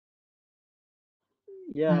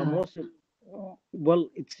Yeah, most of, well,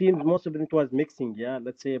 it seems most of them it was mixing. Yeah,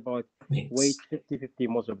 let's say about weight Mix. 50-50.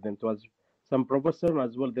 Most of them it was some professor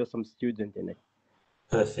as well. There's some student in it.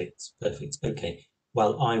 Perfect, perfect. Okay.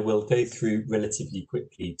 Well, I will go through relatively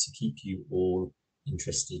quickly to keep you all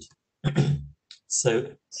interested.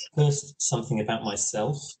 So, first, something about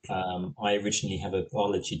myself. I originally have a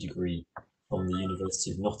biology degree from the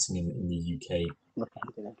University of Nottingham in the UK.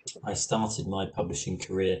 I started my publishing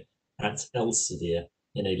career at Elsevier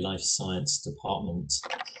in a life science department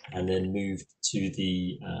and then moved to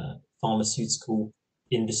the pharmaceutical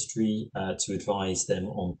industry to advise them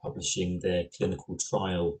on publishing their clinical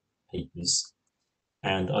trial papers.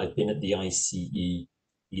 And I've been at the ICE, the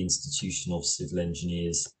Institution of Civil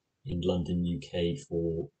Engineers in London, UK,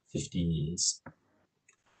 for 15 years.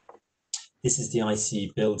 This is the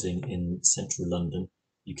ICE building in central London.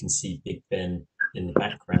 You can see Big Ben in the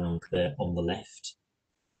background there on the left.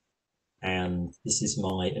 And this is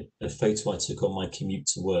a photo I took on my commute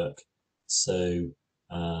to work. So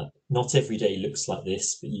not every day looks like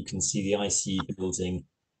this, but you can see the ICE building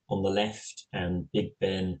on the left and Big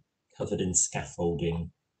Ben covered in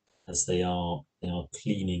scaffolding as they are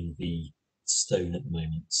cleaning the stone at the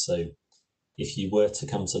moment. So if you were to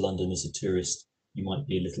come to London as a tourist, you might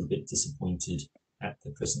be a little bit disappointed at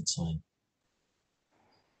the present time.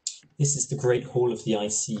 This is the Great Hall of the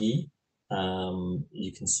ICE. You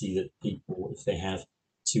can see that people, if they have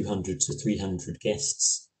 200 to 300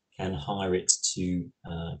 guests, can hire it to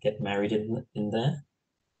get married in there.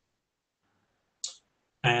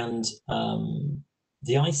 And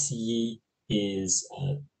the ICE is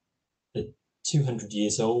 200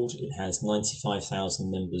 years old. It has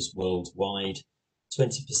 95,000 members worldwide.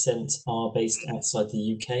 20% are based outside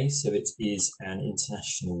the UK, so it is an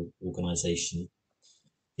international organisation.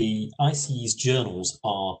 The ICE's journals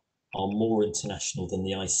are more international than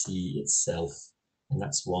the ICE itself, and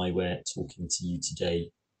that's why we're talking to you today.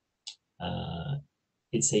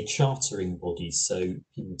 It's a chartering body, so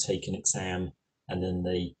people take an exam and then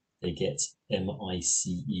they get MICE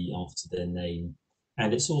after their name,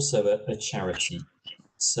 and it's also a charity.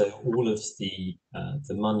 So all of the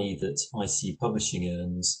money that ICE Publishing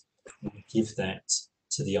earns, we give that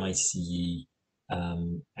to the ICE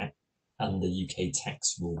under UK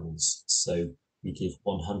tax rules. So we give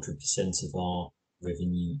 100% of our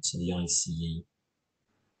revenue to the ICE.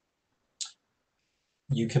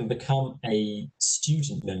 You can become a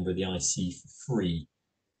student member of the ICE for free.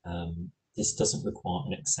 This doesn't require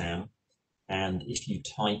an exam. And if you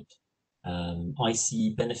type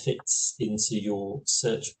ICE benefits into your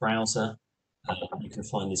search browser, you can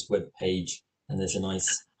find this web page, and there's a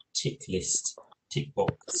nice tick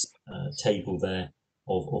box table there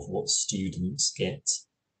of what students get,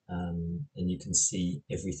 and you can see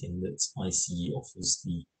everything that ICE offers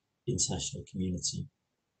the international community.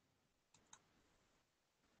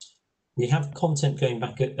 We have content going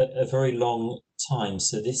back a very long time,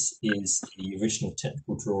 so this is the original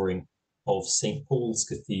technical drawing of St Paul's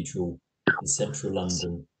Cathedral in central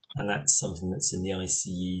London, and that's something that's in the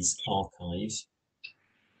ICE's archive.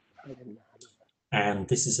 And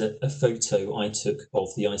this is a photo I took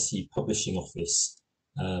of the ICE publishing office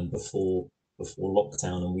before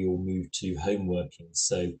lockdown, and we all moved to home working.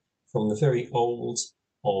 So from the very old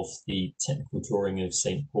of the technical drawing of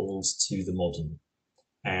St Paul's to the modern.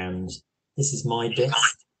 And this is my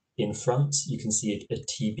desk in front. You can see a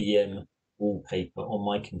TBM wallpaper on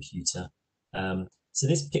my computer. So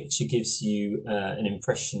this picture gives you an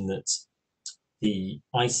impression that the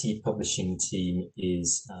ICE publishing team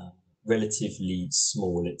is relatively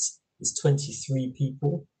small. It's 23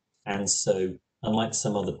 people, and so unlike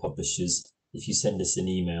some other publishers, if you send us an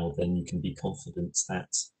email, then you can be confident that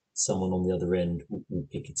someone on the other end will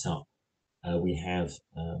pick it up. We have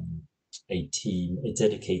a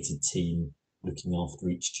dedicated team looking after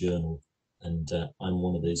each journal, and I'm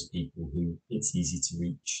one of those people who it's easy to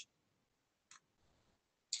reach.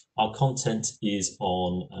 Our content is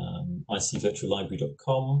on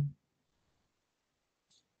icevirtuallibrary.com,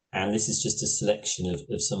 and this is just a selection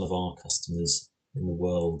of some of our customers in the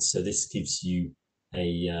world. So this gives you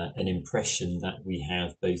an impression that we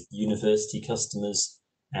have both university customers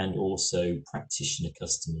and also practitioner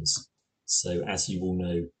customers. So as you all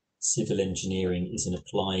know, civil engineering is an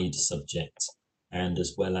applied subject, and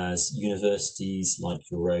as well as universities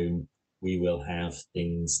like your own, we will have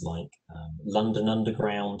things like London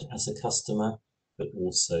Underground as a customer, but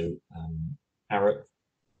also Arup,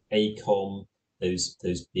 AECOM,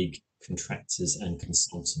 those big contractors and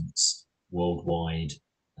consultants worldwide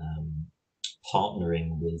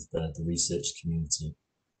partnering with the research community.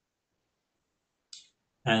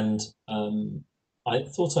 And I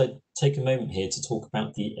thought I'd take a moment here to talk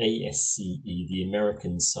about the ASCE, the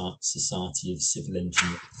American Society of Civil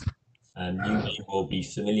Engineers. You may well be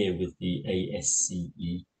familiar with the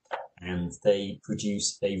ASCE, and they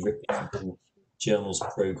produce a reputable journals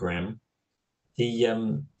program.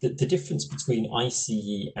 The difference between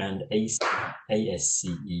ICE and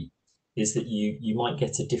ASCE is that you might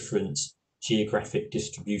get a different geographic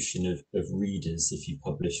distribution of readers if you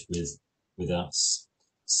publish with us.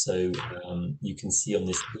 So you can see on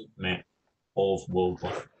this heat map of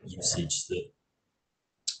worldwide usage that,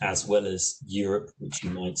 as well as Europe, which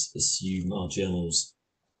you might assume our journals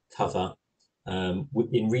cover,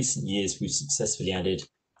 in recent years we've successfully added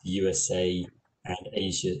the USA and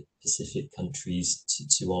Asia Pacific countries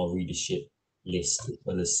to our readership list, as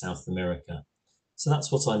well as South America. So that's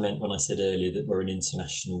what I meant when I said earlier that we're an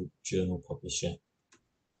international journal publisher.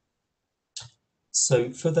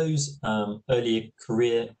 So for those earlier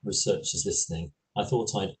career researchers listening, I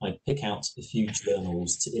thought I'd pick out a few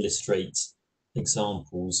journals to illustrate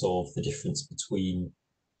examples of the difference between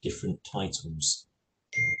different titles.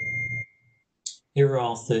 Here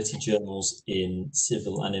are 30 journals in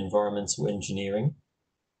civil and environmental engineering.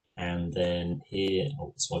 And then here,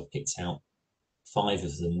 so I picked out 5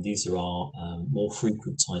 of them. These are our more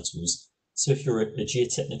frequent titles. So if you're a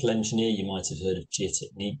geotechnical engineer, you might have heard of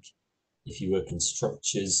Geotechnique. If you work in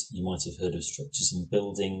structures, you might have heard of Structures and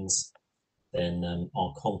Buildings. Then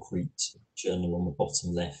our concrete journal on the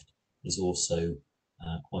bottom left is also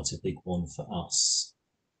quite a big one for us.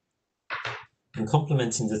 And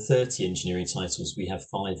complementing the 30 engineering titles, we have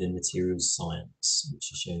 5 in materials science,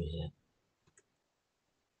 which are shown here.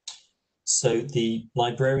 So the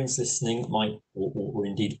librarians listening might, or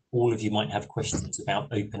indeed all of you might have questions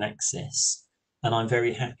about open access. And I'm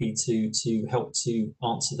very happy to help to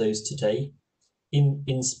answer those today. In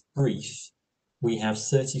brief, we have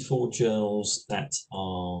 34 journals that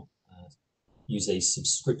are use a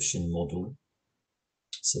subscription model.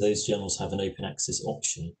 So those journals have an open access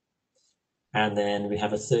option. And then we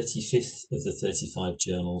have a 35th of the 35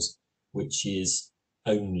 journals, which is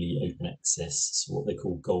only open access, so what they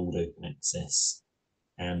call gold open access.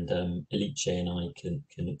 And Elice and I can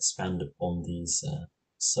expand upon these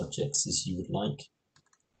subjects as you would like.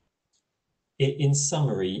 In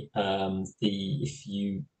summary, if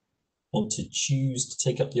you want to choose to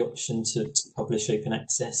take up the option to publish open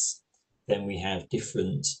access, then we have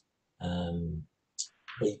different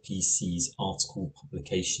APCs, article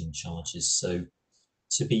publication charges. So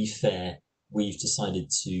to be fair, we've decided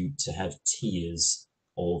to have tiers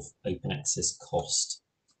of open access cost.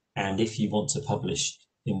 And if you want to publish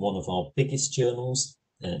in one of our biggest journals,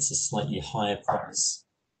 then it's a slightly higher price,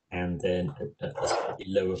 and then a slightly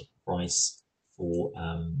lower price for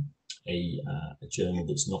a journal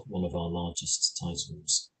that's not one of our largest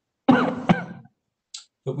titles.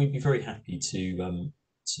 But we'd be very happy to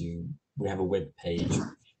we have a web page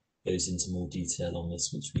that goes into more detail on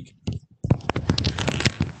this, which we can.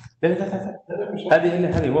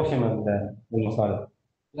 هذه واشم المصالح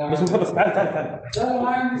بس نخلص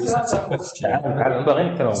تعال Was that a question? تعال باغي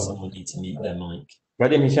نتكلم Someone need to mute their mic.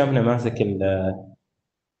 بعدين هشامنا ماسك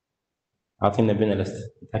عاطينا بينا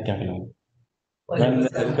لست نتحكم في الامور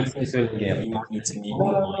You might need to mute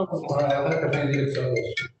your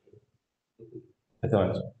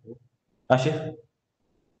mic. شيخ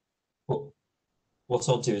What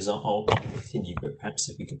I'll do is I'll continue, but perhaps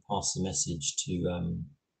if we could pass the message to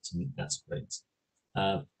me, that's great.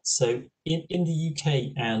 So in the UK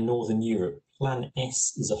and Northern Europe, Plan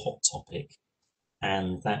S is a hot topic,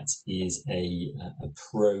 and that is a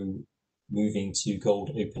pro moving to gold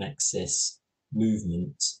open access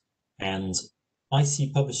movement. And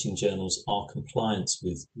IC publishing journals are compliant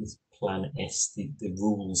with Plan S, the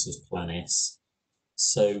rules of Plan S.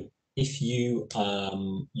 So if you,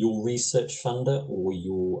 your research funder or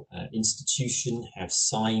your institution have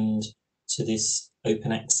signed to this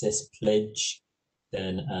open access pledge,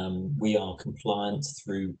 then we are compliant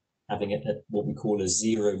through having what we call a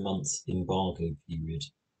 0-month embargo period.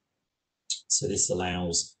 So this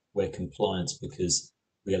allows, we're compliant because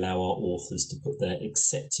we allow our authors to put their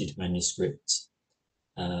accepted manuscript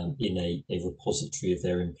in a repository of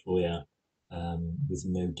their employer with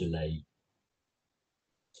no delay.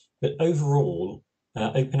 But overall,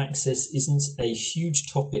 open access isn't a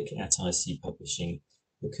huge topic at IC Publishing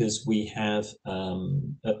because we have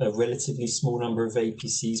a relatively small number of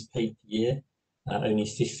APCs paid per year, only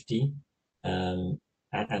 50.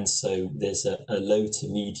 And so there's a low to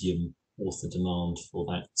medium author demand for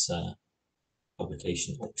that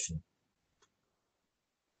publication option.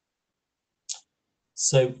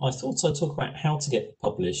 So I thought I'd talk about how to get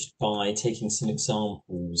published by taking some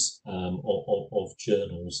examples of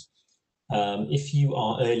journals. If you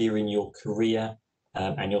are earlier in your career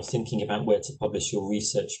and you're thinking about where to publish your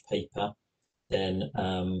research paper, then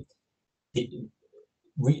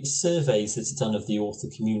surveys that are done of the author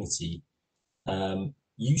community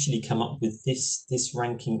usually come up with this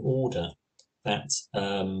ranking order that,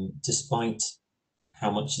 despite how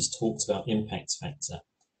much is talked about impact factor,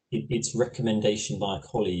 it's recommendation by a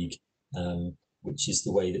colleague, which is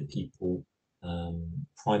the way that people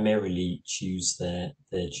primarily choose their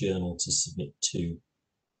journal to submit to.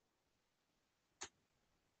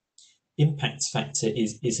 Impact factor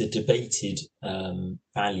is a debated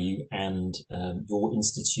value, and your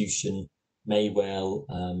institution may well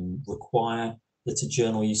require that a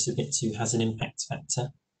journal you submit to has an impact factor.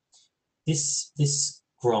 This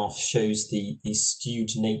graph shows the skewed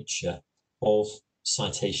nature of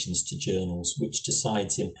citations to journals, which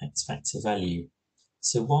decides impact factor value.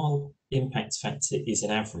 So while impact factor is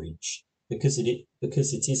an average, because it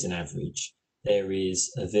is an average, there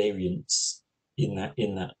is a variance in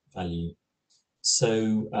that value.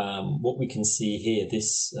 So what we can see here, the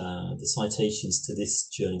citations to this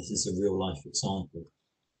journal, this is a real life example,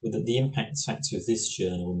 but that the impact factor of this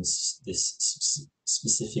journal in this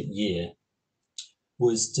specific year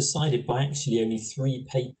was decided by actually only 3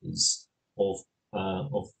 papers of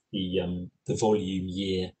the volume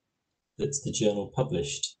year that the journal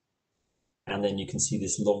published. And then you can see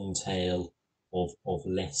this long tail of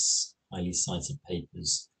less highly cited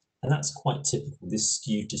papers. And that's quite typical. This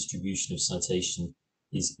skewed distribution of citation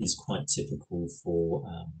is quite typical for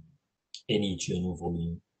any journal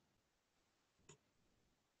volume.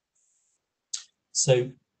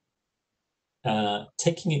 So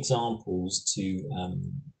taking examples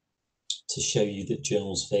to show you that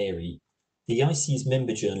journals vary, the ICE's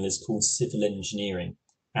member journal is called Civil Engineering,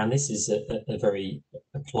 and this is a very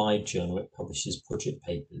applied journal. It publishes project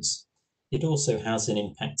papers. It also has an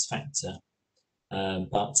impact factor,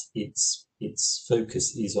 but its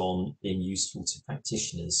focus is on being useful to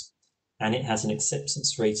practitioners, and it has an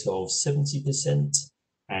acceptance rate of 70%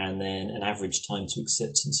 and then an average time to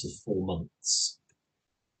acceptance of 4 months.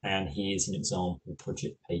 And here's an example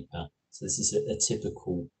project paper. So this is a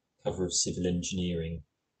typical cover of Civil Engineering.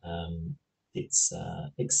 It's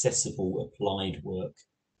accessible applied work.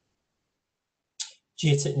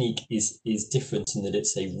 Geotechnique is different in that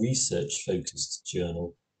it's a research focused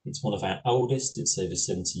journal. It's one of our oldest, it's over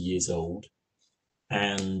 70 years old.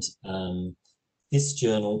 And this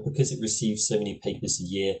journal, because it receives so many papers a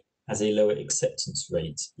year, has a lower acceptance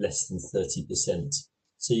rate, less than 30%.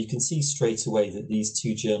 So you can see straight away that these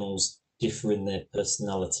two journals differ in their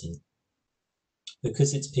personality.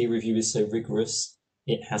 Because its peer review is so rigorous,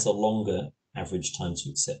 it has a longer average time to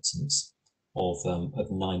acceptance of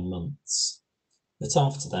 9 months. But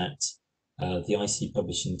after that, the ICE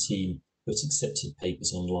publishing team put accepted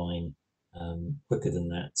papers online quicker than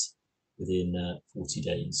that, within 40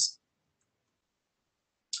 days.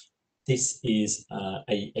 This is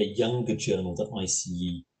a younger journal that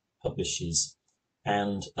ICE publishes,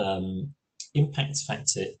 and impact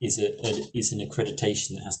factor is an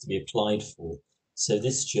accreditation that has to be applied for. So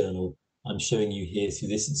this journal, I'm showing you here through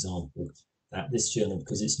this example, that this journal,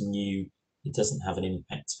 because it's new, it doesn't have an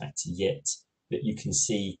impact factor yet, but you can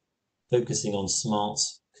see, focusing on smart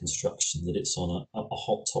construction, that it's on a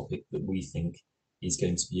hot topic that we think is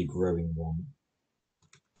going to be a growing one.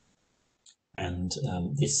 And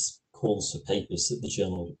this calls for papers that the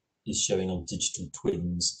journal is showing on digital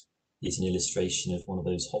twins is an illustration of one of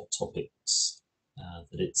those hot topics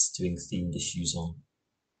that it's doing themed issues on.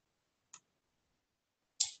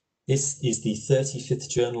 This is the 35th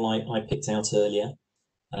journal I picked out earlier,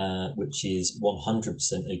 which is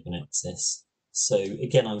 100% open access. So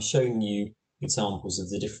again, I'm showing you examples of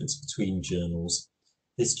the difference between journals.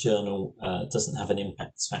 This journal doesn't have an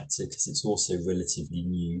impact factor because it's also relatively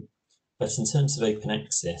new. But in terms of open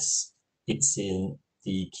access, it's in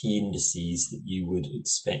the key indices that you would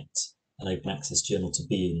expect an open access journal to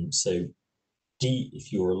be in. So D,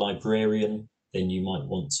 if you're a librarian, then you might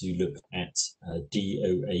want to look at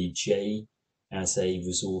DOAJ as a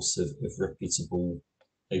resource of reputable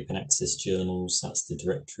open access journals. That's the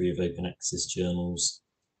directory of open access journals.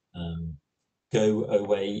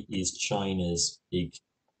 GOAA is China's big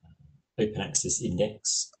open access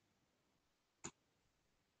index.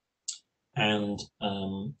 And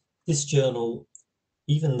this journal,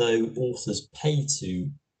 even though authors pay to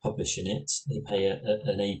publish in it, they pay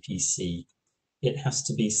an APC, it has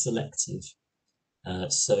to be selective.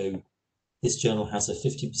 So this journal has a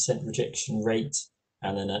 50% rejection rate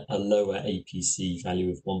and then a lower APC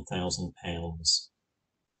value of £1,000.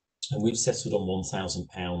 And we've settled on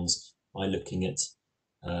 £1,000 by looking at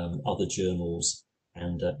other journals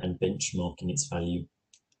and benchmarking its value.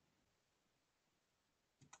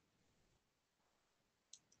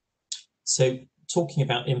 So talking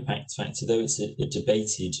about impact factor, though it's a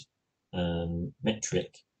debated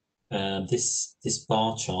metric, this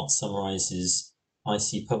bar chart summarizes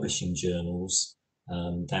IC publishing journals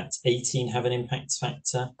that 18 have an impact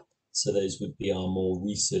factor. So those would be our more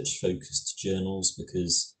research focused journals,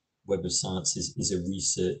 because Web of Science is a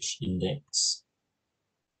research index.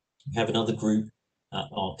 We have another group that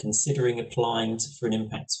are considering applying for an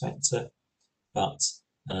impact factor, but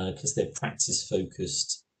because they're practice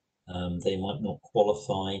focused, they might not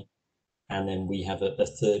qualify. And then we have a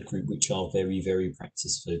third group which are very, very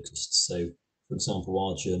practice focused. So, for example,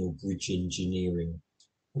 our journal Bridge Engineering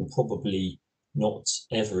will probably not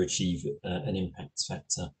ever achieve an impact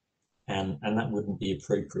factor, and that wouldn't be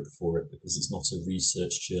appropriate for it because it's not a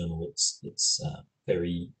research journal. It's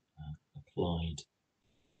very applied.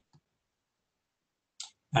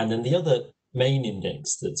 And then the other main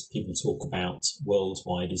index that people talk about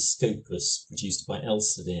worldwide is Scopus, produced by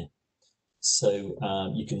Elsevier. So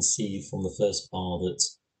you can see from the first bar that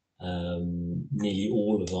nearly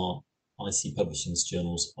all of our IC Publishing's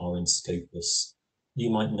journals are in Scopus. You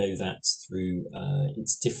might know that through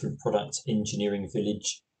its different product, Engineering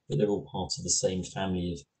Village, but they're all part of the same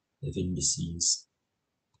family of indices.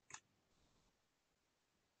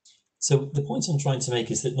 So the point I'm trying to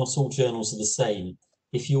make is that not all journals are the same.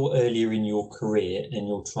 If you're earlier in your career and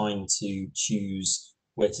you're trying to choose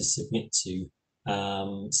where to submit to,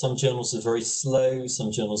 some journals are very slow,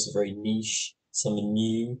 some journals are very niche, some are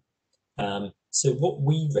new. So what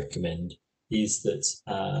we recommend is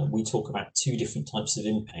that we talk about two different types of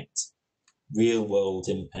impact: real world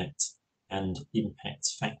impact and impact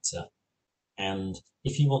factor. And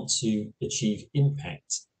if you want to achieve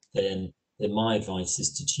impact, then my advice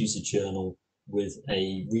is to choose a journal with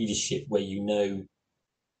a readership where you know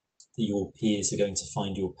that your peers are going to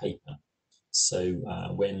find your paper. So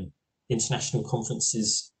when international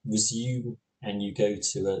conferences resume and you go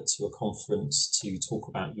to a conference to talk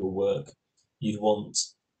about your work, you'd want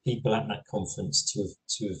people at that conference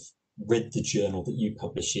to have read the journal that you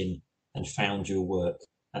publish in and found your work,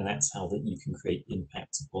 and that's how that you can create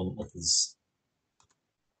impact upon others.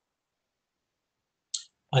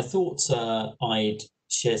 I thought I'd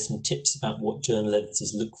share some tips about what journal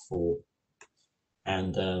editors look for,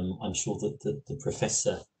 and I'm sure that the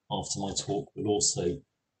professor after my talk will also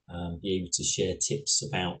be able to share tips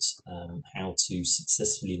about how to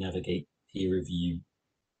successfully navigate peer review.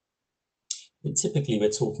 But typically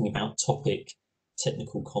we're talking about topic,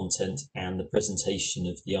 technical content, and the presentation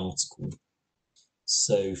of the article.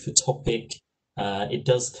 So for topic, it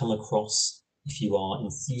does come across if you are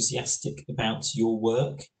enthusiastic about your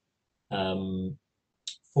work.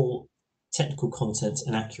 For technical content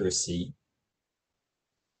and accuracy,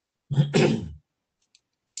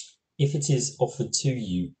 if it is offered to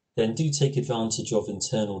you, then do take advantage of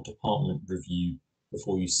internal department review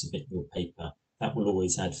before you submit your paper. That will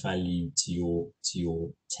always add value to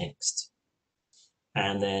your text.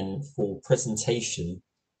 And then for presentation,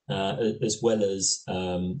 as well as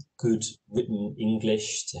good written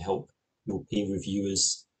English to help your peer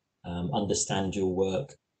reviewers understand your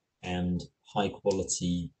work, and high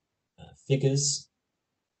quality figures.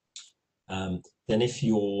 Then if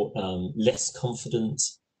you're less confident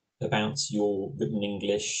about your written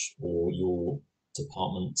English, or your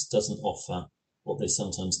department doesn't offer what they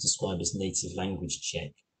sometimes describe as native language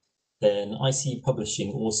check, then IC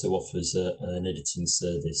Publishing also offers an editing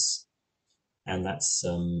service, and that's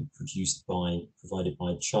provided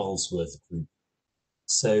by Charlesworth Group.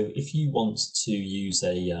 So if you want to use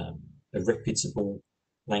a reputable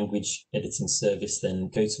language editing service, then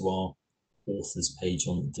go to our authors page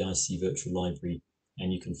on the IC Virtual Library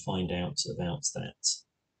and you can find out about that.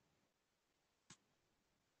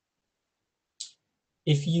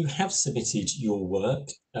 If you have submitted your work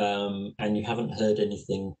and you haven't heard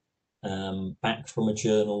anything back from a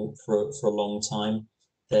journal for a long time,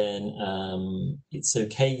 then it's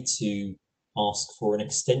okay to ask for an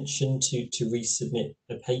extension to resubmit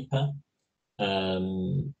a paper.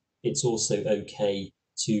 It's also okay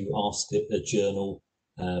to ask a journal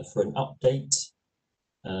for an update.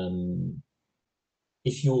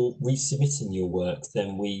 If you're resubmitting your work,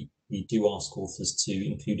 then we do ask authors to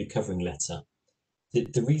include a covering letter.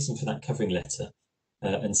 The reason for that covering letter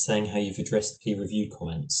and saying how you've addressed peer review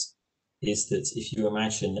comments is that if you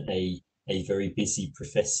imagine a very busy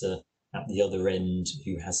professor at the other end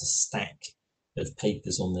who has a stack of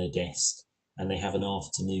papers on their desk and they have an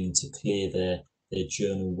afternoon to clear their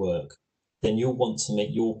journal work, then you'll want to make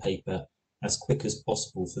your paper as quick as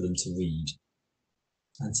possible for them to read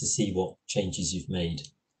and to see what changes you've made.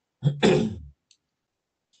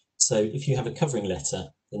 So if you have a covering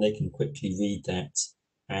letter, then they can quickly read that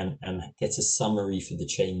and get a summary for the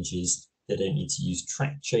changes. They don't need to use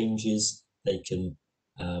track changes. They can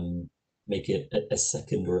make a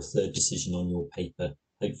second or a third decision on your paper,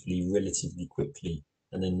 hopefully relatively quickly,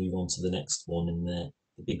 and then move on to the next one in the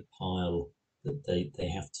big pile that they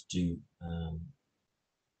have to do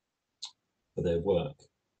for their work.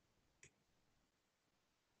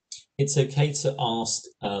 It's okay to ask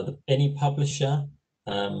any publisher,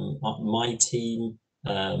 my team,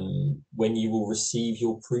 when you will receive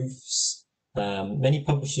your proofs. Many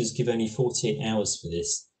publishers give only 48 hours for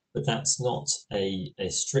this, but that's not a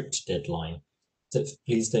strict deadline. So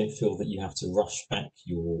please don't feel that you have to rush back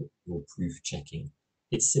your proof checking.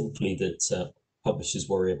 It's simply that publishers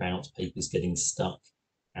worry about papers getting stuck,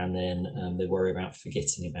 and then they worry about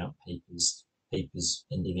forgetting about papers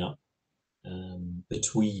ending up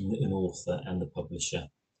between an author and the publisher.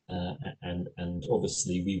 And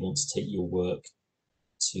obviously we want to take your work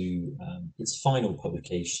to its final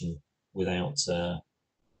publication without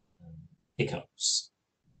hiccups.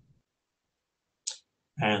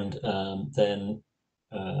 And then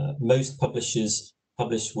most publishers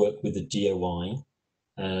publish work with a DOI.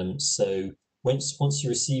 So once you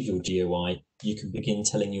receive your DOI, you can begin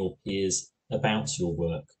telling your peers about your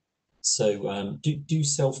work. So do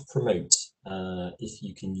self-promote. If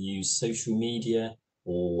you can use social media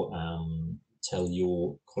or tell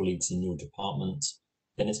your colleagues in your department,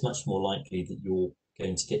 then it's much more likely that you're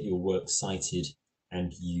going to get your work cited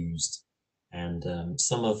and used. And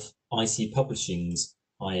some of IC Publishing's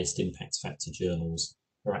highest impact factor journals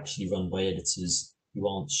are actually run by editors who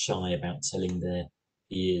aren't shy about telling their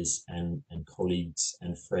peers and colleagues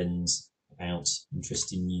and friends about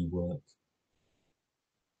interesting new work.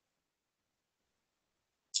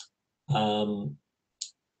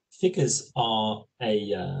 Figures are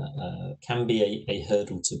can be a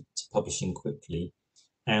hurdle to publishing quickly,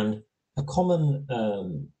 and a common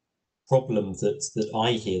problem that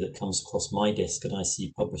I hear that comes across my desk at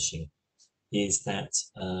IC Publishing is that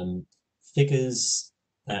figures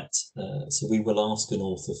that so we will ask an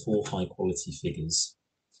author for high quality figures,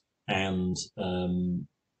 and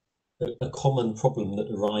a common problem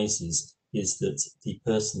that arises is that the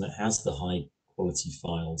person that has the high quality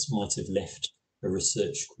files might have left a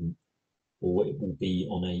research group, or it will be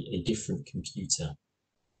on a different computer.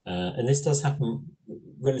 And this does happen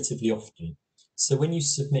relatively often. So when you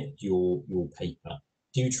submit your paper,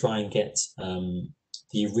 do try and get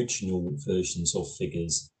the original versions of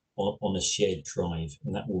figures on a shared drive,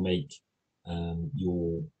 and that will make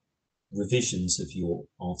your revisions of your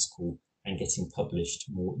article and getting published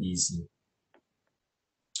more easy.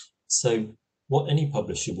 So what any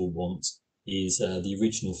publisher will want is the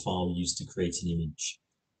original file used to create an image,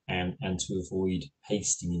 and to avoid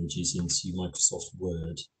pasting images into Microsoft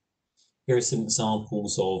Word. Here are some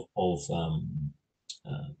examples of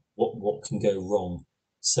what can go wrong.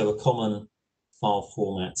 So a common file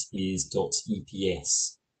format is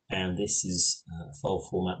 .eps, and this is a file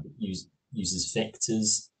format that uses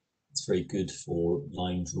vectors. It's very good for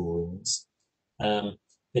line drawings. But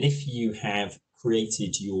if you have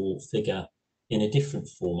created your figure in a different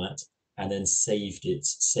format and then saved it,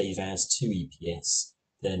 save as to EPS,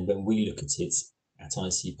 then when we look at it at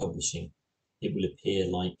IC Publishing, it will appear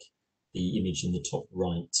like the image in the top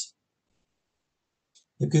right.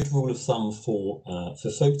 A good rule of thumb for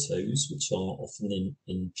photos, which are often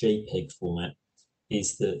in JPEG format,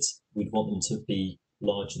 is that we'd want them to be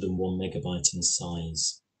larger than 1 megabyte in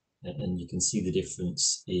size. And you can see the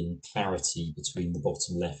difference in clarity between the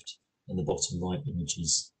bottom left and the bottom right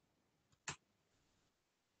images.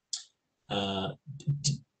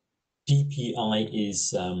 DPI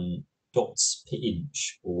is dots per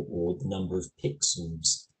inch, or the number of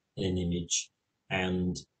pixels in an image,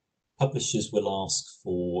 and publishers will ask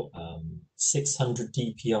for 600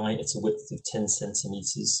 DPI at a width of 10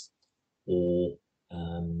 centimeters, or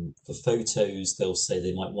for photos they'll say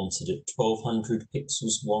they might want it at 1200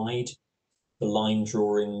 pixels wide. For line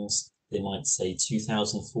drawings they might say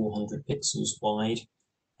 2400 pixels wide,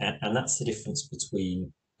 and that's the difference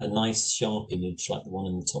between a nice sharp image like the one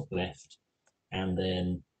in the top left, and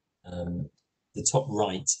then the top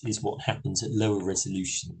right is what happens at lower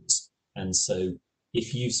resolutions. And so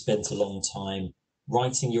if you've spent a long time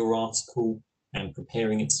writing your article and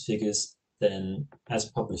preparing its figures, then as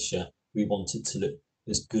publisher we want it to look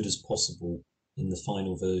as good as possible in the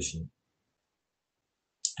final version,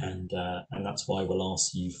 and that's why we'll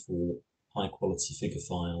ask you for high quality figure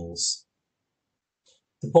files.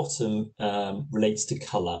 the bottom relates to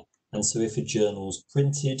colour. And so if a journal's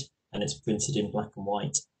printed and it's printed in black and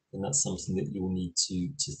white, then that's something that you'll need to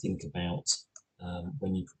think about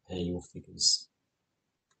when you prepare your figures.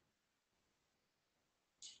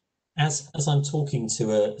 As I'm talking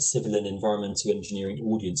to a civil and environmental engineering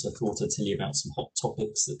audience, I thought I'd tell you about some hot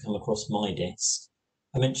topics that come across my desk.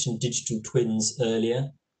 I mentioned digital twins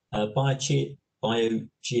earlier.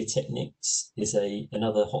 Biogeotechnics is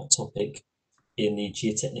another hot topic in the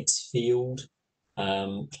geotechnics field.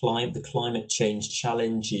 The climate change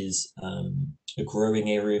challenge is a growing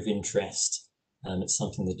area of interest. It's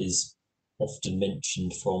something that is often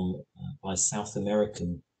mentioned by South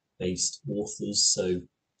American-based authors. So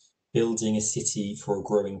building a city for a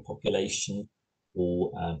growing population,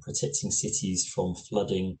 or protecting cities from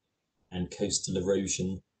flooding and coastal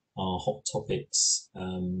erosion are hot topics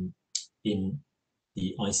in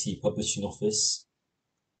the IC Publishing Office.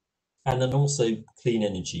 And then also clean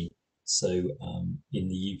energy. So in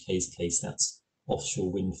the UK's case, that's offshore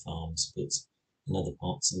wind farms, but in other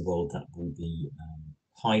parts of the world, that will be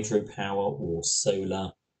hydropower or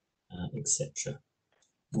solar, etc.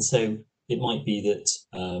 And so it might be that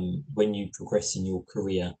when you progress in your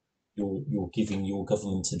career, you're giving your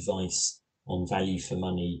government advice on value for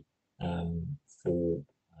money for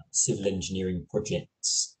civil engineering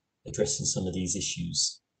projects addressing some of these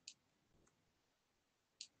issues.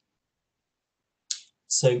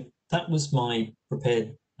 So that was my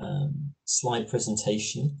prepared slide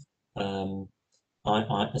presentation.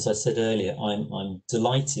 As I said earlier, I'm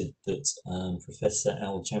delighted that Professor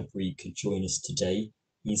Al Jabri could join us today.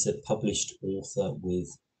 He's a published author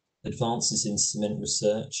with Advances in Cement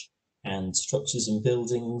Research and Structures and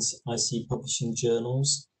Buildings, IC Publishing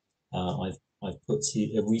Journals. I've put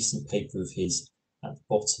a recent paper of his at the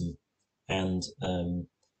bottom, and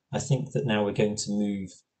I think that now we're going to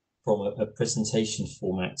move from a presentation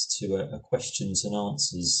format to a questions and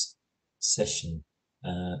answers session.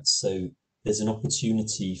 So there's an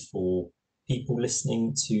opportunity for people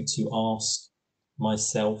listening to ask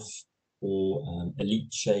myself or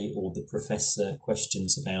Alice or the professor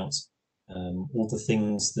questions about all the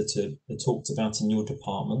things that are talked about in your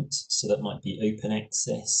department. So that might be open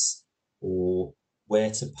access, or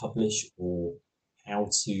where to publish, or how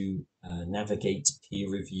to navigate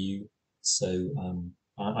peer review. So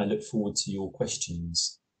I look forward to your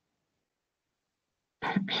questions.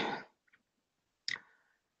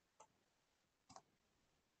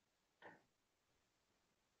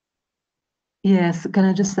 Yes, can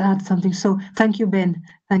I just add something? So thank you, Ben.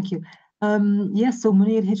 Thank you. Yes, so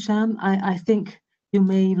Munir Hisham, I think you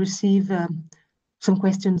may receive some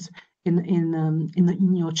questions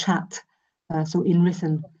in your chat. So in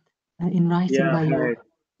written, in writing. Yeah, by you. right.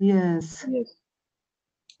 Yes. Yes.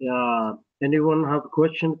 Yeah. Anyone have a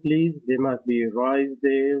question, please? They might be raise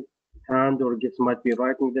their hand, or just might be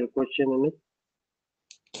writing their question in it.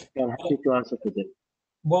 I'm happy to answer to them.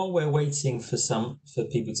 While we're waiting for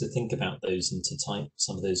people to think about those and to type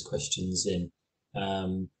some of those questions in,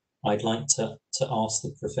 I'd like to ask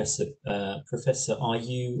the professor. Professor, are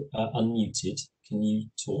you unmuted? Can you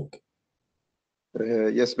talk?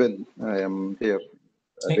 Yes, Ben, I am here.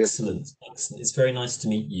 Excellent, excellent. It's very nice to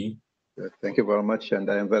meet you. Thank you very much,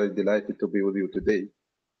 and I am very delighted to be with you today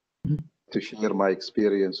to share my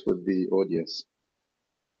experience with the audience.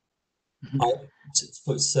 To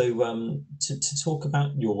talk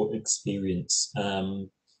about your experience,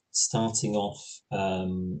 starting off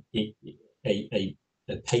a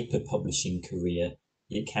paper publishing career,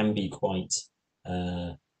 it can be quite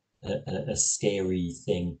a scary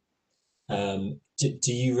thing.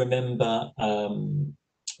 Do you remember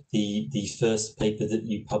the first paper that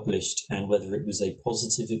you published, and whether it was a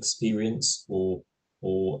positive experience or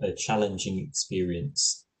a challenging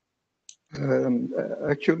experience?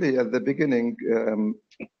 Actually, at the beginning,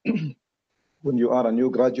 when you are a new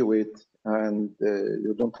graduate and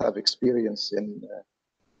you don't have experience in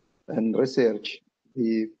research,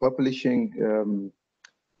 the publishing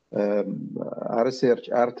a research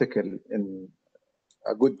article in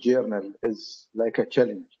a good journal is like a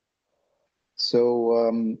challenge.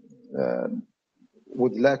 So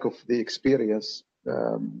with lack of the experience,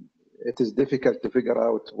 it is difficult to figure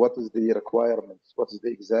out what is the requirements, what is the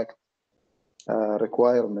exact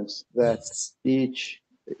requirements that each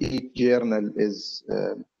journal is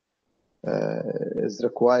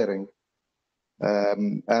requiring,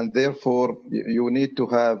 and therefore you need to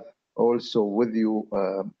have also with you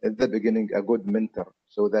at the beginning a good mentor,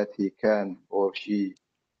 so that he can or she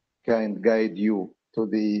can guide you to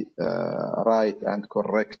the right and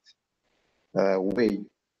correct way.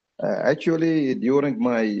 Actually, during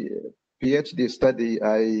my PhD study,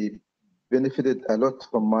 I benefited a lot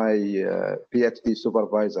from my PhD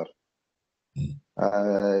supervisor.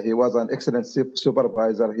 He was an excellent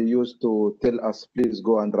supervisor. He used to tell us, please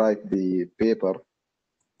go and write the paper.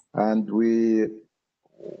 And we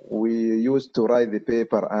used to write the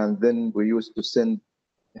paper, and then we used to send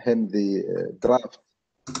him the draft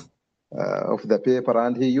of the paper,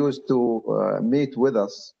 and he used to meet with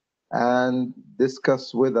us and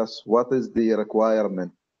discuss with us what is the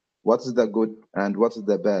requirement, what's the good and what's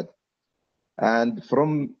the bad. And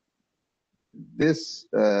from this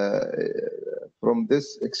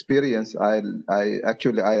experience, I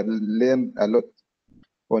learned a lot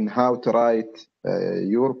on how to write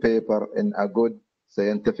your paper in a good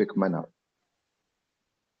scientific manner.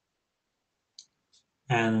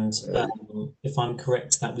 And if I'm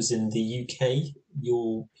correct, that was in the UK,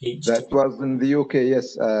 your PhD? That was in the UK,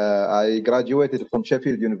 yes. I graduated from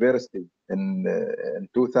Sheffield University in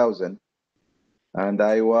 2000. And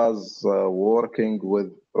I was working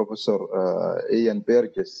with Professor Ian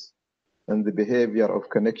Burgess in the behavior of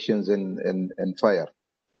connections in fire.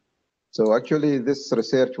 So actually, this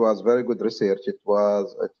research was very good research. It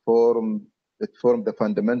formed the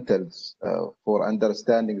fundamentals for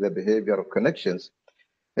understanding the behavior of connections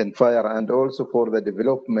in fire, and also for the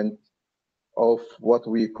development of what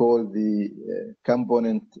we call the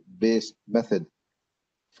component-based method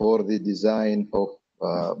for the design of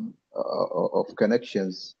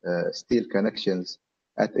connections, steel connections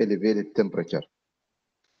at elevated temperature.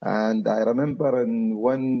 And I remember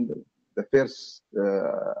the first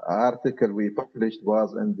article we published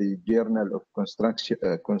was in the Journal of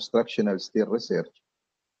Constructional Steel Research,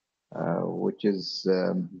 which is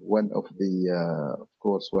one of the, of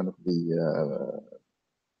course, one of the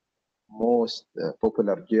most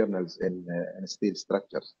popular journals in steel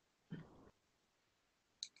structures.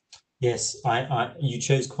 Yes, you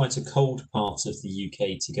chose quite a cold part of the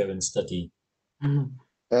UK to go and study.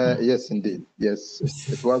 Yes, indeed. Yes,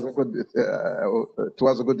 it was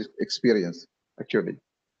a good experience, actually.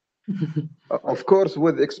 Of course,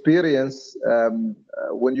 with experience,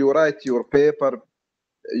 when you write your paper,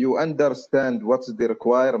 you understand what's the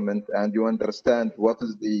requirement, and you understand what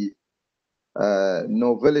is the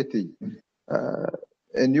novelty.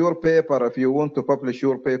 In your paper, if you want to publish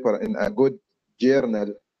your paper in a good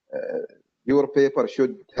journal, your paper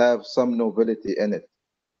should have some novelty in it.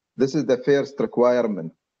 This is the first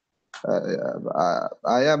requirement.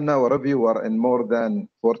 I am now a reviewer in more than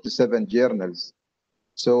 47 journals.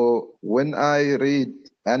 So when I read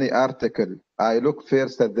any article, I look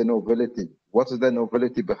first at the novelty. What is the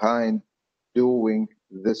novelty behind doing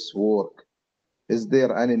this work? Is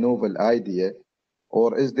there any novel idea,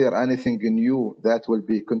 or is there anything new that will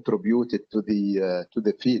be contributed to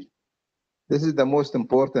the field? This is the most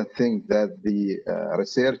important thing that the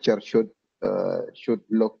researcher should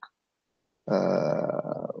look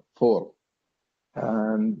for.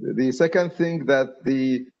 And the second thing, that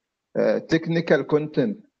the technical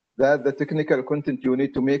content, you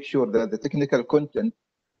need to make sure that the technical content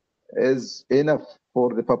is enough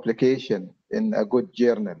for the publication in a good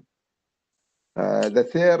journal. The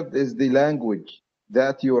third is the language,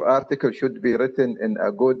 that your article should be written in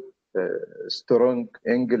a good, strong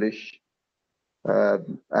English.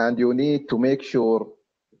 And you need to make sure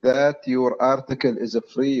that your article is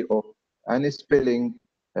free of any spelling,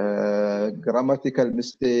 grammatical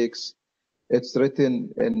mistakes. It's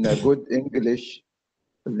written in a good English.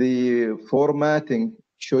 The formatting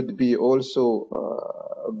should be also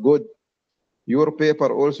good. Your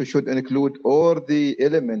paper also should include all the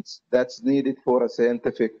elements that's needed for a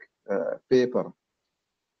scientific paper.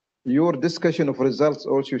 Your discussion of results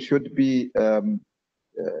also should be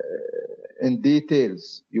in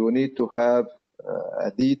details. You need to have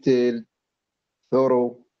a detailed,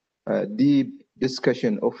 thorough, deep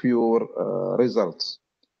discussion of your results,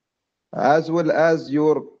 as well as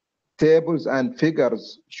your tables and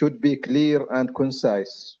figures should be clear and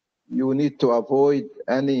concise. You need to avoid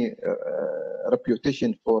any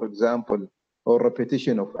repetition, for example, or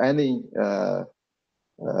repetition of any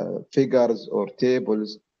figures or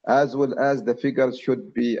tables, as well as the figures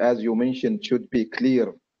should be, as you mentioned, should be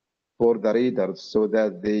clear for the readers, so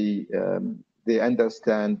that they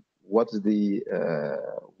understand what's the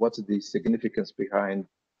significance behind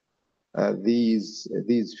these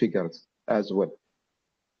figures as well.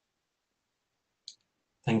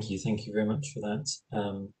 Thank you very much for that.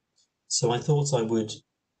 So I thought I would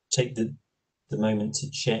take the moment to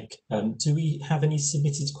check. Do we have any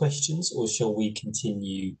submitted questions, or shall we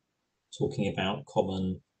continue talking about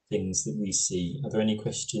common things that we see? Are there any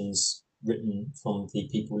questions written from the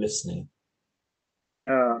people listening?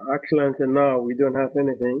 Excellent. And now we don't have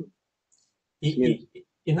anything.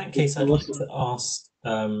 In that case, I'd like to ask,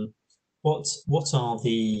 what are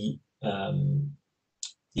the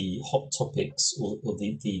hot topics or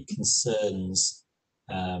the concerns?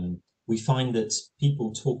 We find that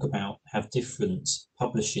people have different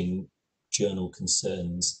publishing journal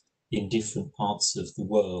concerns in different parts of the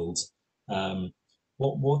world.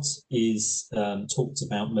 What is talked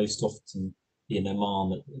about most often in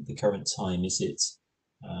Oman at the current time? Is it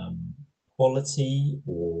quality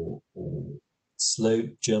or slow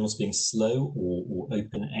journals being slow or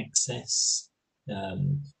open access?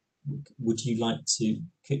 Would you like to?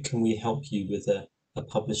 Can we help you with a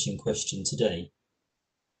publishing question today?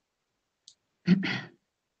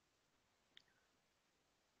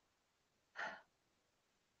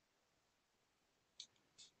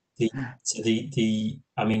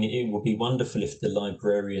 I mean, it would be wonderful if the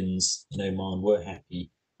librarians in Oman were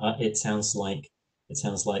happy. It sounds like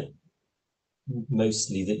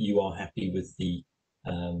mostly that you are happy with the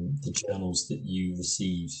journals that you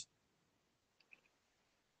receive.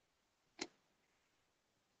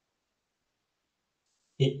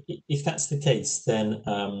 If that's the case, then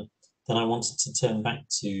I wanted to turn back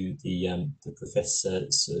to the professor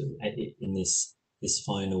in this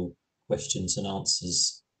final questions and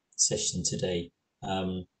answers session today.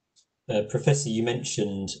 Professor, you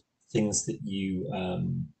mentioned things that you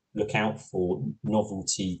look out for: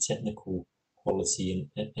 novelty, technical quality,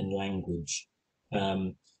 and language.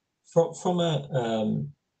 From a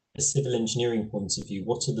civil engineering point of view,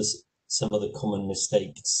 what are some of the common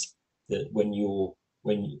mistakes that when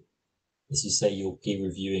as you say, you're peer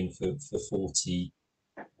reviewing for 40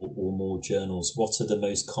 or more journals, what are the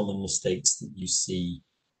most common mistakes that you see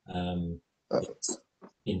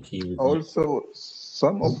in peer review? Also,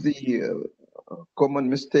 some of the common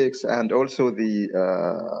mistakes, and also the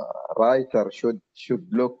writer should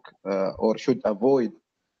look or should avoid.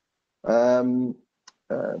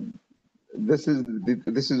 This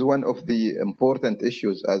is one of the important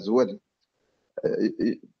issues as well.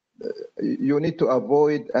 You need to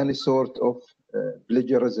avoid any sort of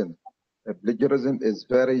plagiarism. Plagiarism is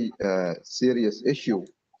very serious issue.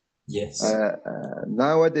 Yes.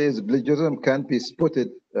 Nowadays, plagiarism can be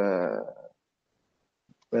spotted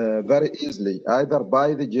very easily, either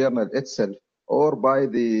by the journal itself or by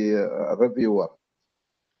the reviewer.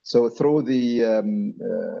 So through the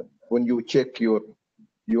when you check you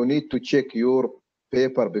need to check your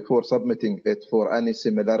paper before submitting it for any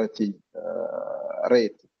similarity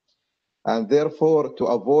rate. And therefore, to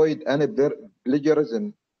avoid any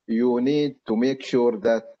plagiarism, you need to make sure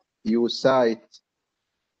that you cite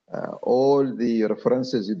all the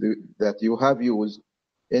references that you have used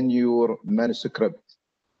in your manuscript.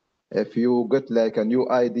 If you get like a new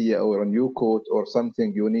idea or a new quote or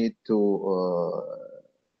something, you need to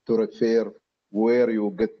refer where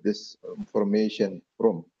you get this information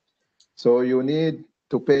from. So you need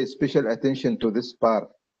to pay special attention to this part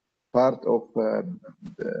of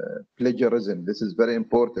plagiarism. This is very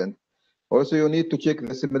important. Also, you need to check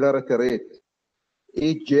the similarity rate.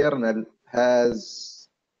 Each journal has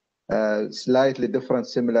slightly different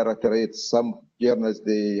similarity rates. Some journals,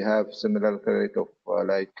 they have similarity rate of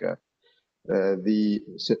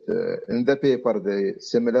in the paper, the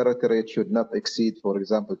similarity rate should not exceed, for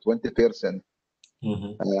example, 20%.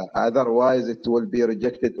 Otherwise, it will be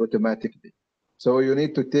rejected automatically. So you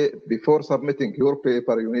need to take, before submitting your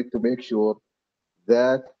paper, you need to make sure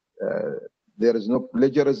that there is no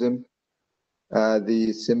plagiarism.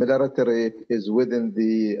 The similarity rate is within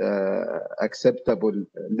the acceptable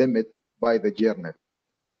limit by the journal.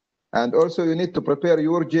 And also you need to prepare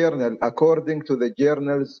your journal according to the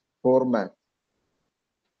journal's format.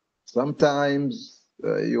 Sometimes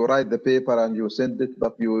you write the paper and you send it,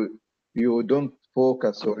 but you don't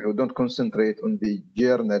focus or you don't concentrate on the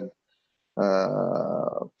journal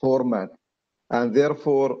format. And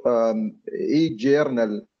therefore, each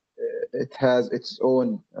journal, it has its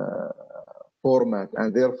own format,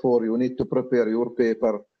 and therefore you need to prepare your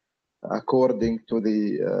paper according to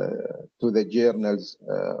the journal's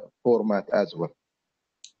format as well.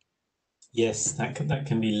 Yes, that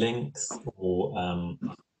can be length, or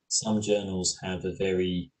some journals have a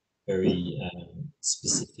very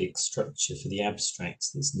specific structure for the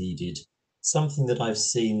abstracts that's needed. Something that I've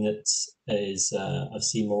seen that is I've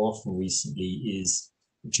seen more often recently is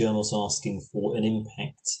journals asking for an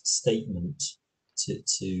impact statement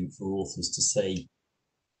for authors to say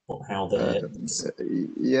how they're.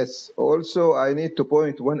 Yes. Also, I need to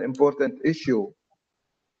point one important issue.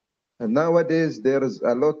 And nowadays, there is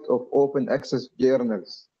a lot of open access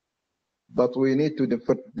journals, but we need to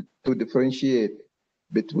differentiate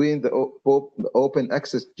between the open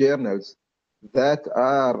access journals that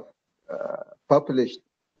are published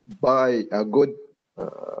by a good,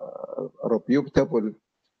 reputable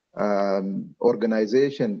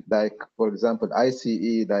organization, like, for example,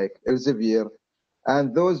 ICE, like Elsevier,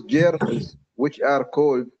 and those journals which are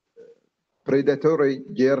called predatory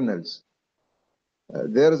journals.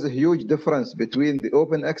 There is a huge difference between the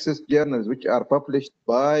open access journals, which are published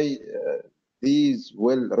by these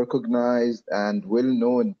well-recognized and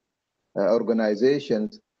well-known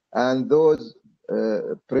organizations, and those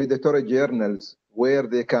predatory journals where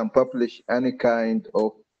they can publish any kind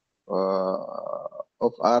of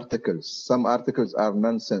articles. Some articles are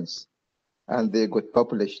nonsense, and they got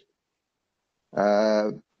published.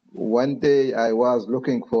 One day I was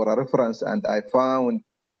looking for a reference, and I found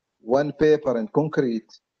one paper in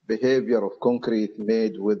concrete, behavior of concrete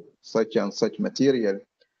made with such and such material,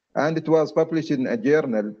 and it was published in a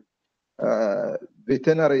journal,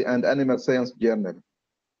 Veterinary and Animal Science Journal.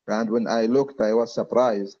 And when I looked, I was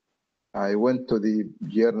surprised. I went to the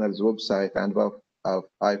journal's website, and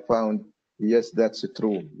I found, yes, that's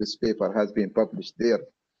true. This paper has been published there.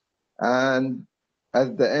 And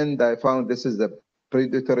at the end, I found this is a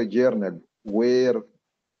predatory journal where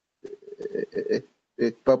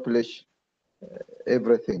it published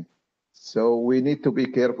everything. So we need to be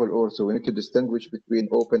careful also. We need to distinguish between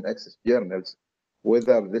open access journals,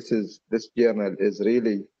 whether this journal is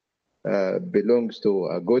really belongs to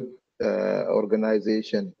a good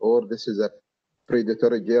organization, or this is a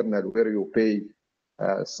predatory journal where you pay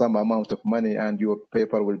some amount of money and your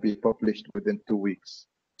paper will be published within 2 weeks.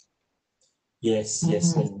 Yes,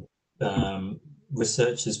 yes, and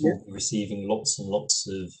researchers will be receiving lots and lots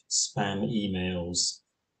of spam emails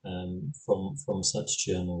from such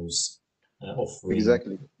journals offering.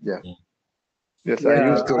 Exactly. Yeah. Yes, Yeah, I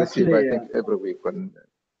used to receive, actually, I think, every week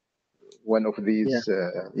one of these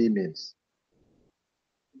emails.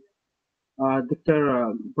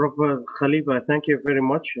 Dr. Professor Khalifa, thank you very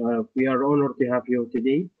much. We are honored to have you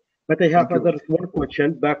today. But I have one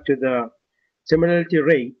question back to the similarity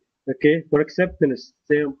rate. Okay, for acceptance,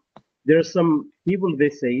 there are some people they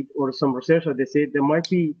say, or some researchers they say,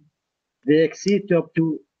 they exceed up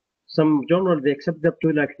to some journal, they accept up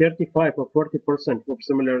to like 35 or 40% of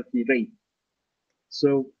similarity rate.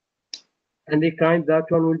 So, and they kind that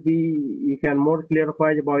one will be, you can more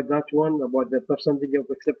clarify about that one, about the percentage of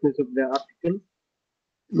acceptance of the article.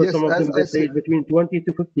 Because Yes, some of them they say said, between 20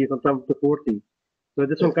 to 50, sometimes to 40. So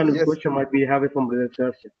this one kind of question might be have it from the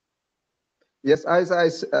researcher. Yes, as I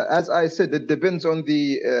said, it depends on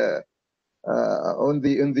the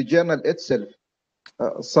journal itself.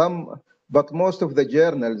 But most of the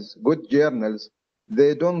journals, good journals,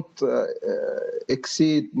 they don't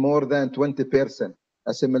exceed more than 20%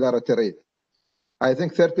 a similarity rate. I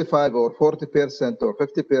think 35 or 40% or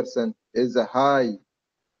 50% is a high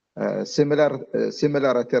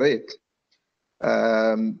similarity rate.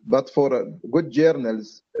 But for good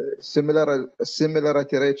journals,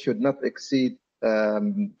 similarity rate should not exceed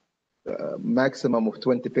maximum of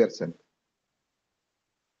 20%.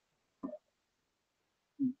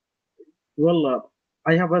 Well,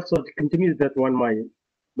 I have also to continue that one, my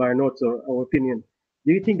notes or opinion.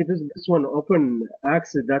 Do you think this one open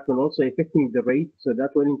access, that one also affecting the rate, so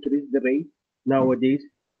that will increase the rate nowadays?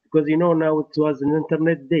 Because now it was in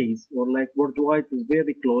internet days, or like worldwide is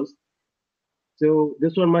very close. So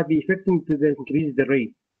this one might be affecting to increase the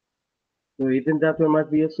rate. So isn't that one might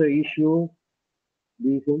be also an issue? Do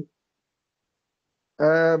you think?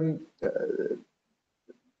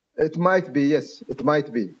 It might be, yes, it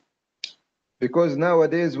might be. Because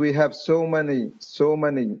nowadays we have so many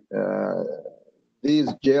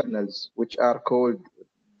these journals which are called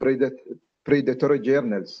predatory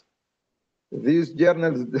journals. These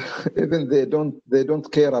journals, even they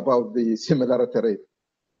don't care about the similarity rate.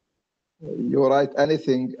 You write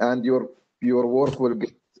anything and your work will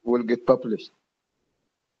get published.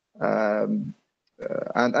 And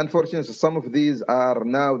unfortunately, some of these are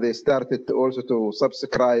now they started also to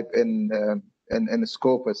subscribe in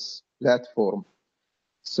Scopus platform.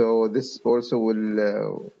 So this also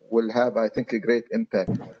will have, I think, a great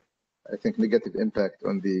impact. I think negative impact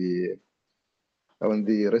on the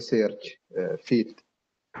research field.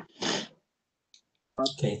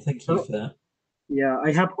 Okay, thank you for that. Yeah,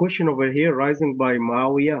 I have a question over here rising by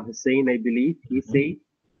Muawiyah Hussein, I believe. He said,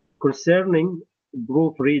 concerning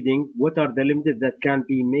proofreading, what are the limits that can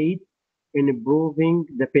be made in improving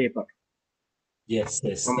the paper? Yes,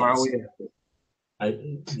 yes.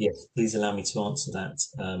 Yes, please allow me to answer that.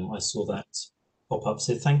 I saw that pop up.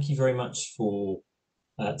 So thank you very much for,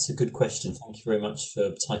 it's a good question. Thank you very much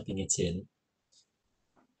for typing it in.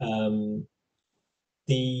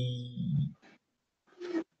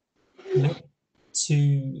 So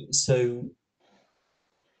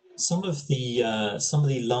some of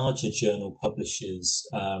the larger journal publishers,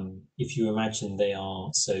 if you imagine they are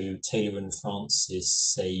so Taylor and Francis,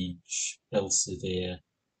 Sage, Elsevier,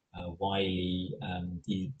 Wiley,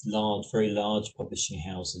 the very large publishing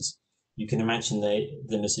houses, you can imagine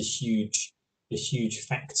them as a huge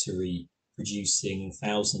factory producing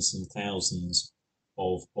thousands and thousands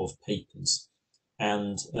of papers,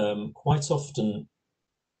 and quite often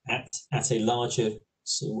at a larger,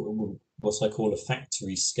 what I call a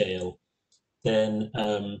factory scale, then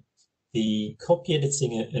the copy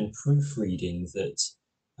editing and proofreading that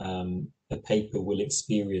a paper will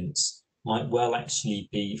experience might well actually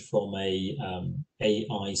be from a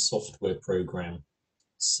AI software program.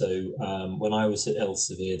 So when I was at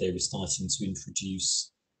Elsevier, they were starting to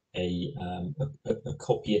introduce a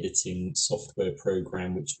copy editing software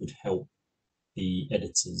program which would help the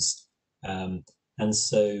editors. And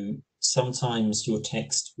so sometimes your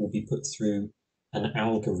text will be put through an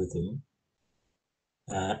algorithm,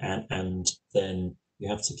 and then you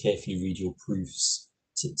have to carefully read your proofs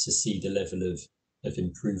to see the level of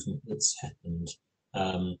improvement that's happened.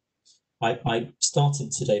 I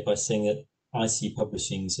started today by saying that IC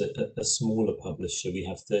Publishing is a smaller publisher. We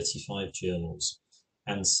have 35 journals.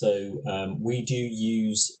 And so we do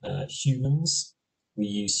use humans. We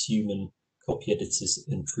use human copy editors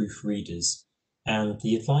and proofreaders. And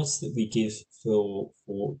the advice that we give to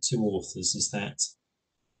authors is that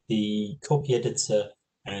the copy editor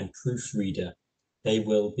and proofreader, they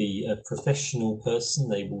will be a professional person.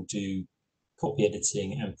 They will do copy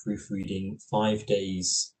editing and proofreading 5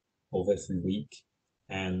 days of every week,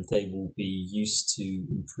 and they will be used to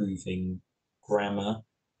improving grammar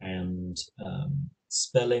and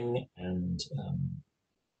spelling and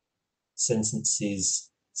sentences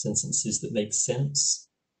that make sense.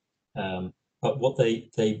 But what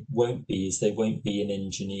they won't be is they won't be an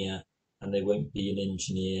engineer, and they won't be an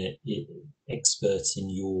engineer expert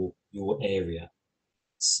in your area.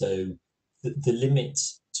 So the limit,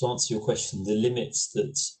 to answer your question, the limits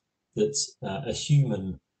that a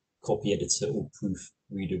human copy editor or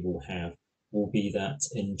proofreader will have will be that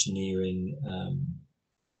engineering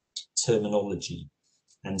terminology.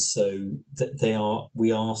 And so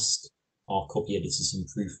we ask our copy editors and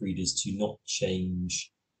proofreaders to not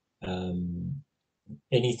change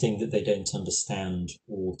anything that they don't understand,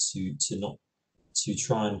 or to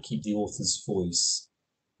try and keep the author's voice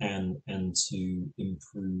and to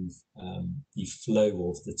improve the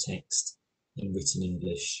flow of the text in written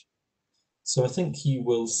English. So I think you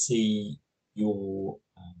will see your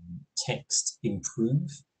text improve,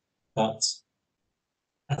 but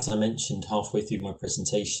as I mentioned halfway through my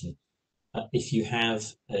presentation, if you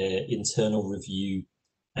have an internal review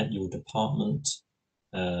at your department,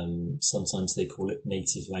 sometimes they call it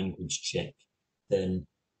native language check, then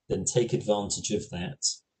take advantage of that,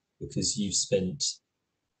 because you've spent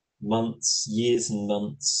months, years and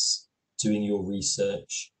months doing your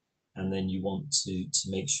research, and then you want to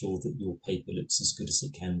make sure that your paper looks as good as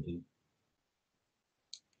it can do.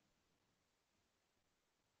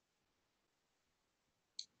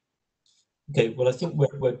 Okay, well, I think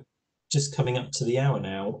we're just coming up to the hour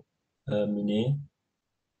now, Munir.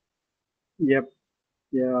 Yep.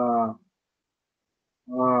 Yeah.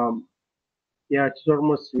 Yeah, it's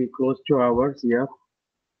almost we close 2 hours. Yeah.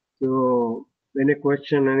 So any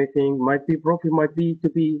question, anything might be, Prof, it might be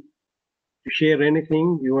to share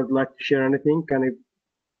anything you would like to share, anything, can it,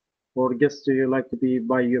 or just you like to be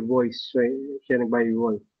by your voice, sharing by your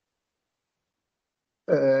voice?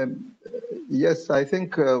 Yes, I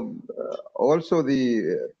think also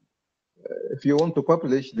if you want to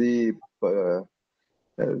publish, the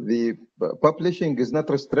publishing is not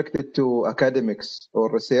restricted to academics or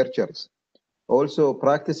researchers. Also,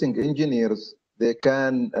 practicing engineers, they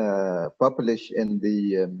can publish in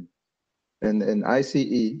the in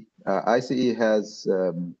ICE. ICE has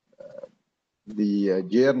the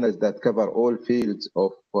journals that cover all fields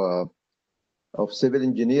of civil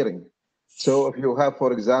engineering. So if you have,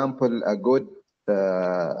 for example, a good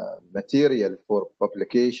material for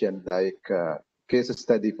publication, like case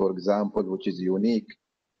study, for example, which is unique,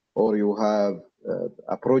 or you have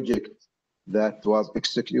a project that was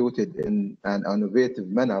executed in an innovative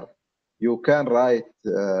manner, you can write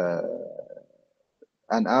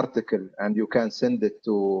an article and you can send it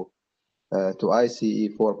to ICE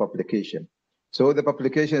for publication. So the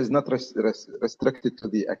publication is not restricted to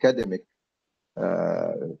the academic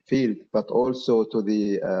field, but also to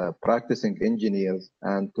the practicing engineers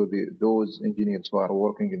and to those engineers who are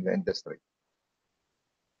working in the industry.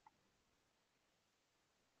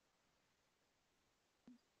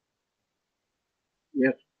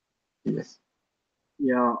 Yes. Yes.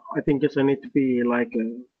 Yeah, I think just I need to be like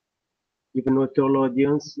even with all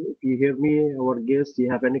audience. If you hear me, our guest, you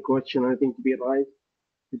have any question, anything to be raised,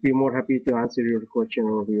 we'd be more happy to answer your question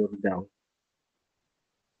or your doubt.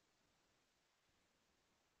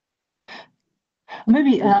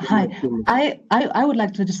 Maybe, hi. I would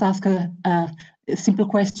like to just ask a simple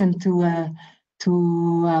question to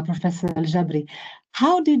Professor Al-Jabri.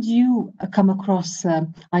 How did you come across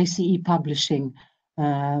ICE publishing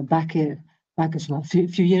back a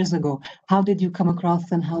few years ago? How did you come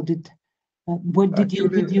across, and how did what did you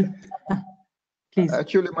please?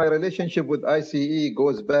 Actually, my relationship with ICE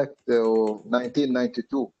goes back to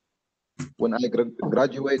 1992 when I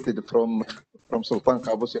graduated from Sultan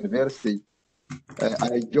Qaboos University.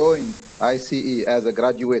 I joined ICE as a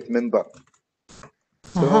graduate member.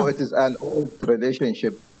 So it is an old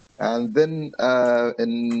relationship. And then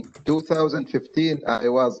in 2015, I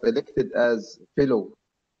was elected as fellow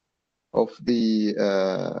of the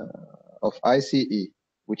of ICE,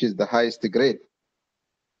 which is the highest grade.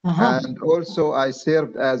 And also I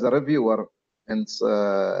served as a reviewer in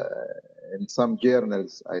some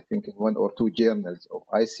journals, I think in 1 or 2 journals of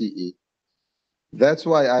ICE. That's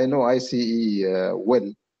why I know ICE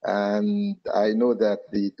well, and I know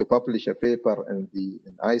that to publish a paper in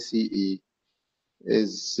ICE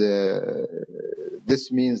is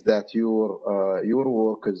this means that your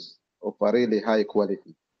work is of a really high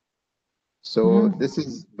quality. So this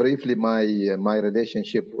is briefly my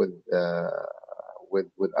relationship with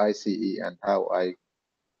ICE and how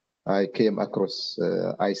I came across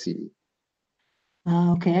ICE.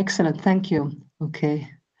 Okay, excellent. Thank you. Okay.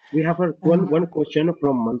 We have one question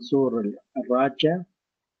from Mansoor Raja.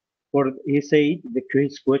 He said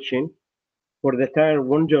his question for the Tier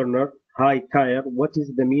 1 journal, High Tier, what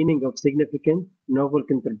is the meaning of significant novel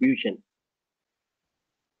contribution?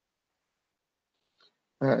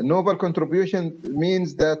 Novel contribution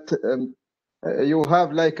means that you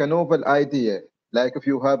have like a novel idea. Like if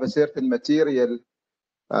you have a certain material,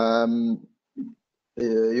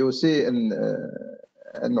 you see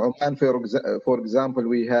in Oman, for example,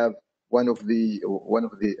 we have one of the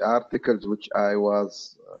articles which I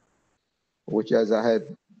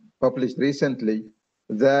had published recently,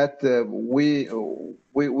 that we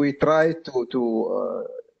try to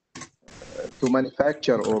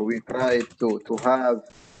manufacture, or we try to have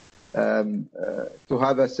a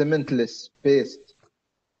cementless paste.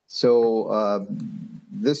 So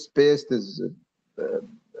this paste is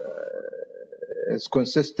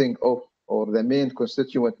consisting of, or the main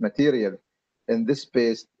constituent material in this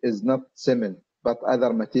paste is not cement, but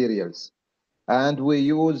other materials. And we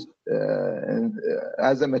use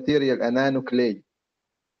as a material a nano clay.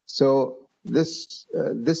 So this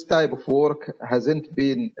type of work hasn't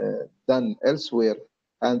been done elsewhere,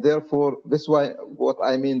 and therefore this is why what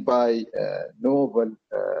I mean by novel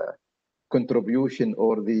contribution,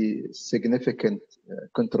 or the significant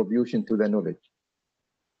contribution to the knowledge.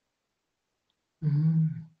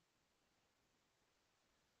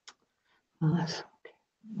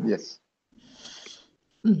 Yes.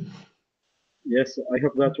 Yes, I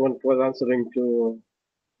hope that one was answering to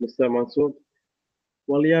Mr. Mansoor.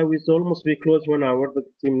 Well, yeah, we almost be close 1 hour, but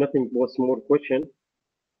it seemed nothing was more question.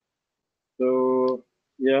 So,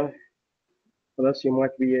 yeah, unless you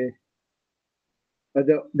might be a...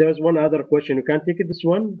 there's one other question. You can take it, this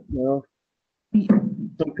one?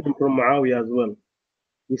 Something from Muawiyah as well.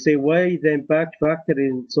 You say, why the impact factor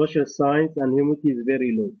in social science and humanity is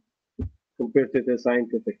very low compared to the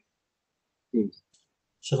scientific teams?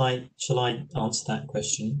 Shall I answer that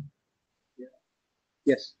question? Yeah.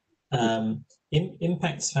 Yes.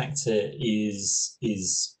 Impact factor is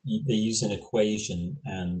they use an equation,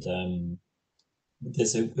 and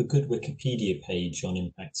there's a good Wikipedia page on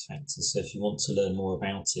impact factor. So if you want to learn more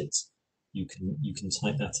about it, you can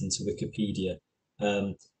type that into Wikipedia.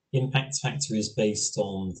 Impact factor is based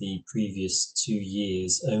on the previous 2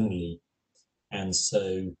 years only, and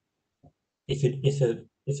so if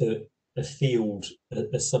a field,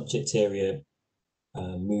 a subject area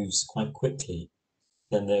moves quite quickly,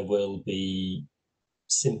 then there will be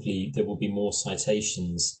more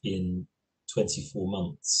citations in 24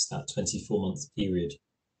 months, that 24-month period.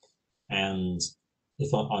 And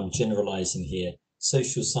if I'm generalizing here,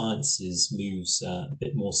 social sciences moves a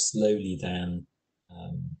bit more slowly than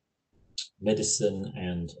medicine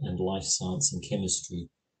and life science and chemistry.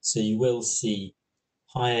 So you will see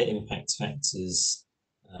higher impact factors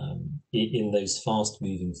in those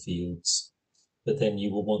fast-moving fields, but then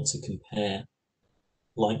you will want to compare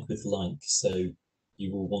like with like. So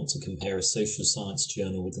you will want to compare a social science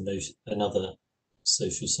journal with another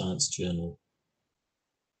social science journal.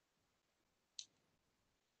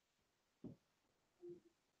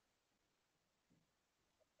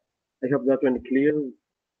 I hope that one clear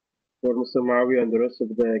for Mr. Maawi and the rest of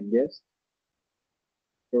the guests.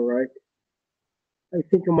 All right. I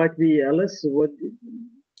think it might be Alice.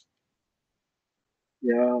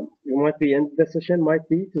 Yeah, you might be end the session. Might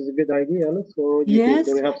be. It is a good idea, Alice. Or do you think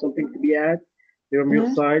Yes. we have something to be add from your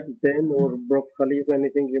Yes. side then, or Prof. Khalif,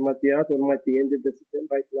 anything you might be add, or might be ended the session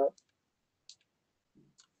right now?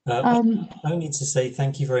 Only to say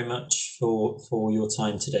thank you very much for your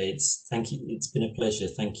time today. Thank you. It's been a pleasure.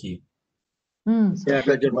 Thank you. Mm. Yeah, Thank you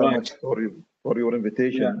pleasure, very bye. much for your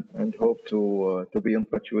invitation, and hope to be in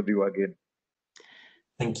touch with you again.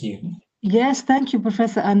 Thank you. Yes, thank you,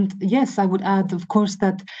 Professor. And yes, I would add, of course,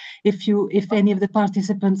 that if any of the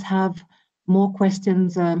participants have more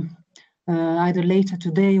questions, either later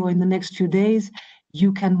today or in the next few days,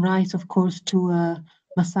 you can write, of course, to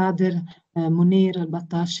Masader, Munir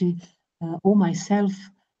Al-Battashi, or myself.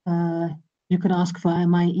 You can ask for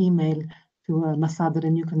my email to Masader,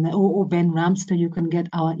 and you can, or Ben Ramster, you can get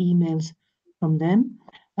our emails from them.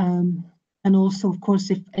 And also, of course,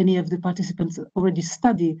 if any of the participants already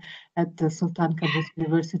study at Sultan Qaboos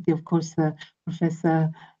University, of course,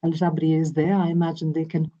 Professor Al-Jabri is there. I imagine they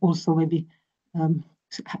can also maybe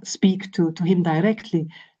speak to him directly,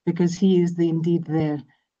 because he is indeed there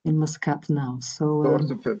in Muscat now. So,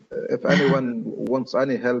 Of course, if anyone wants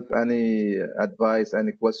any help, any advice,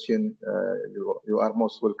 any question, you are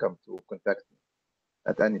most welcome to contact me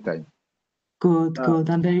at any time. good.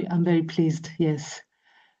 I'm very pleased. Yes.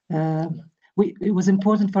 It was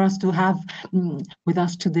important for us to have with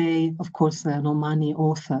us today, of course, an Omani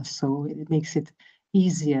author, so it makes it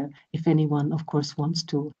easier if anyone, of course, wants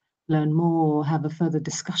to learn more or have a further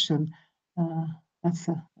discussion. That's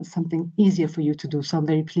something easier for you to do, so I'm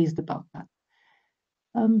very pleased about that.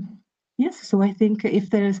 Yes, so I think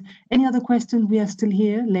if there's any other questions, we are still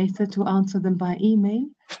here later to answer them by email.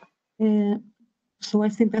 So I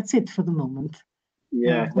think that's it for the moment.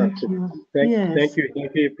 Yeah, Thank that's it. you.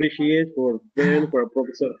 Thank you. Appreciate for Ben, for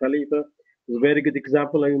Professor Khalifa. It's a very good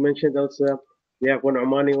example. You mentioned also, yeah, one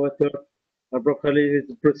Omani author. Prof.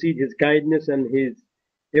 Khalifa proceed his kindness and his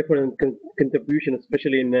effort and contribution,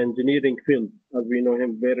 especially in the engineering field, as we know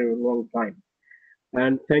him very long time.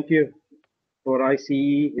 And thank you for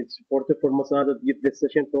ICE, it's supported for Masada to give this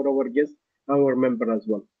session for our guests, our member as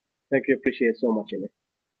well. Thank you. Appreciate so much.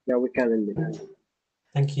 Yeah, we can end it.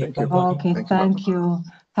 Thank you. Thank you. Bye-bye. Okay, thank you.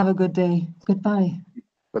 Have a good day. Goodbye.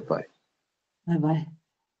 Goodbye. Bye-bye.